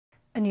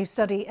A new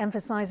study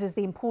emphasizes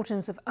the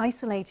importance of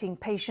isolating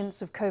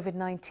patients of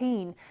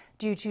COVID-19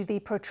 due to the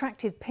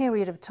protracted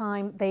period of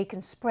time they can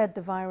spread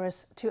the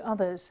virus to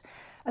others.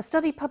 A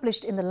study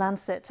published in The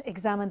Lancet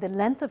examined the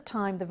length of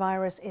time the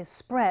virus is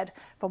spread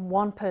from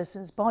one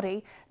person's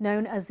body,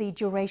 known as the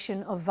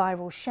duration of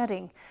viral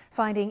shedding,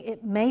 finding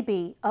it may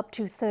be up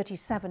to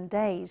 37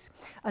 days.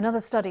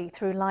 Another study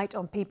threw light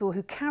on people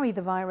who carry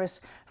the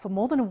virus for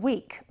more than a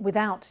week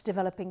without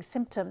developing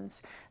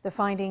symptoms. The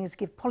findings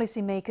give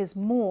policymakers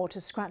more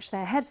to scratch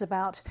their heads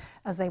about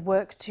as they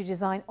work to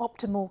design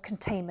optimal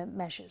containment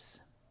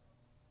measures.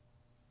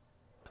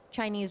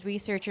 Chinese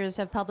researchers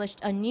have published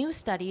a new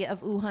study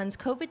of Wuhan's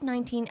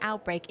COVID-19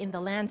 outbreak in The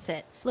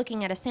Lancet.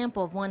 Looking at a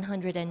sample of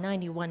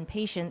 191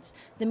 patients,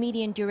 the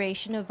median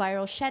duration of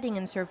viral shedding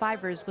in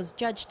survivors was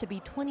judged to be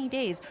 20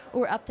 days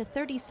or up to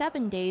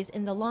 37 days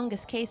in the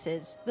longest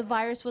cases. The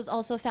virus was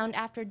also found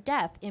after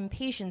death in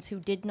patients who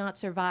did not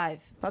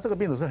survive.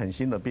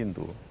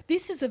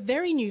 This is a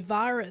very new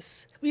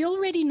virus. We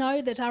already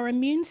know that our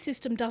immune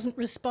system doesn't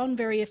respond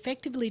very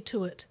effectively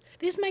to it.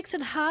 This makes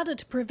it harder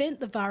to prevent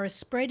the virus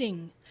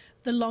spreading.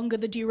 The longer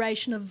the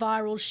duration of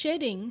viral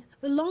shedding,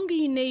 the longer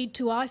you need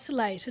to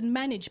isolate and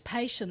manage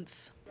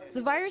patients.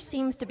 The virus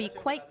seems to be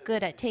quite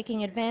good at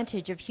taking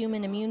advantage of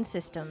human immune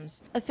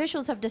systems.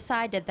 Officials have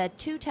decided that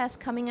 2 tests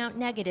coming out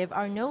negative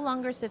are no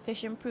longer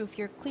sufficient proof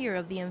you're clear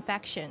of the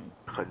infection.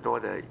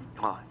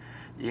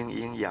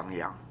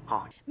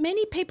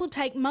 Many people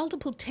take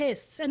multiple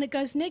tests and it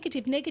goes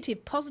negative,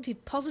 negative,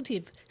 positive,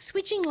 positive,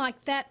 switching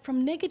like that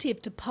from negative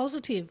to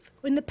positive.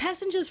 When the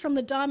passengers from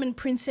the Diamond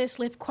Princess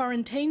left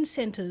quarantine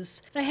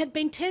centres, they had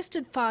been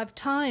tested 5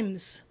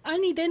 times.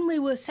 Only then we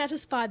were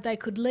satisfied they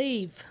could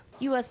leave.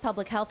 U.S.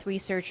 public health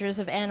researchers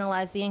have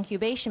analyzed the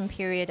incubation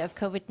period of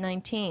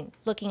COVID-19.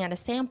 Looking at a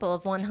sample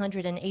of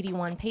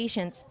 181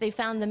 patients, they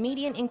found the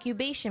median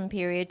incubation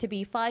period to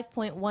be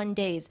 5.1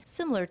 days,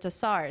 similar to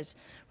SARS.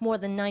 More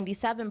than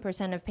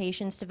 97% of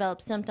patients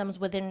developed symptoms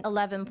within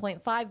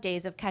 11.5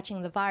 days of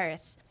catching the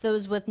virus.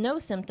 Those with no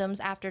symptoms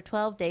after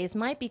 12 days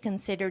might be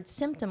considered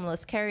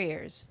symptomless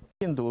carriers.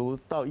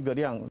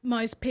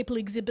 Most people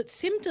exhibit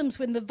symptoms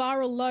when the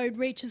viral load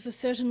reaches a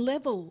certain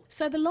level.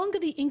 So the longer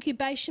the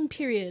incubation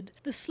period,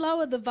 the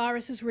slower the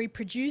virus is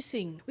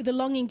reproducing. With a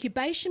long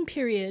incubation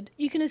period,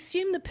 you can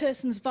assume the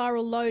person's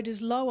viral load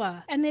is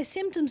lower and their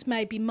symptoms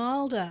may be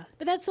milder.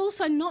 But that's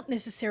also not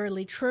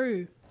necessarily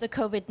true. The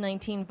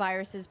COVID-19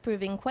 virus is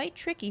proving quite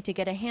tricky to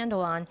get a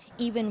handle on,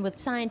 even with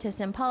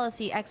scientists and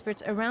policy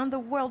experts around the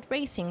world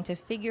racing to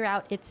figure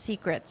out its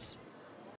secrets.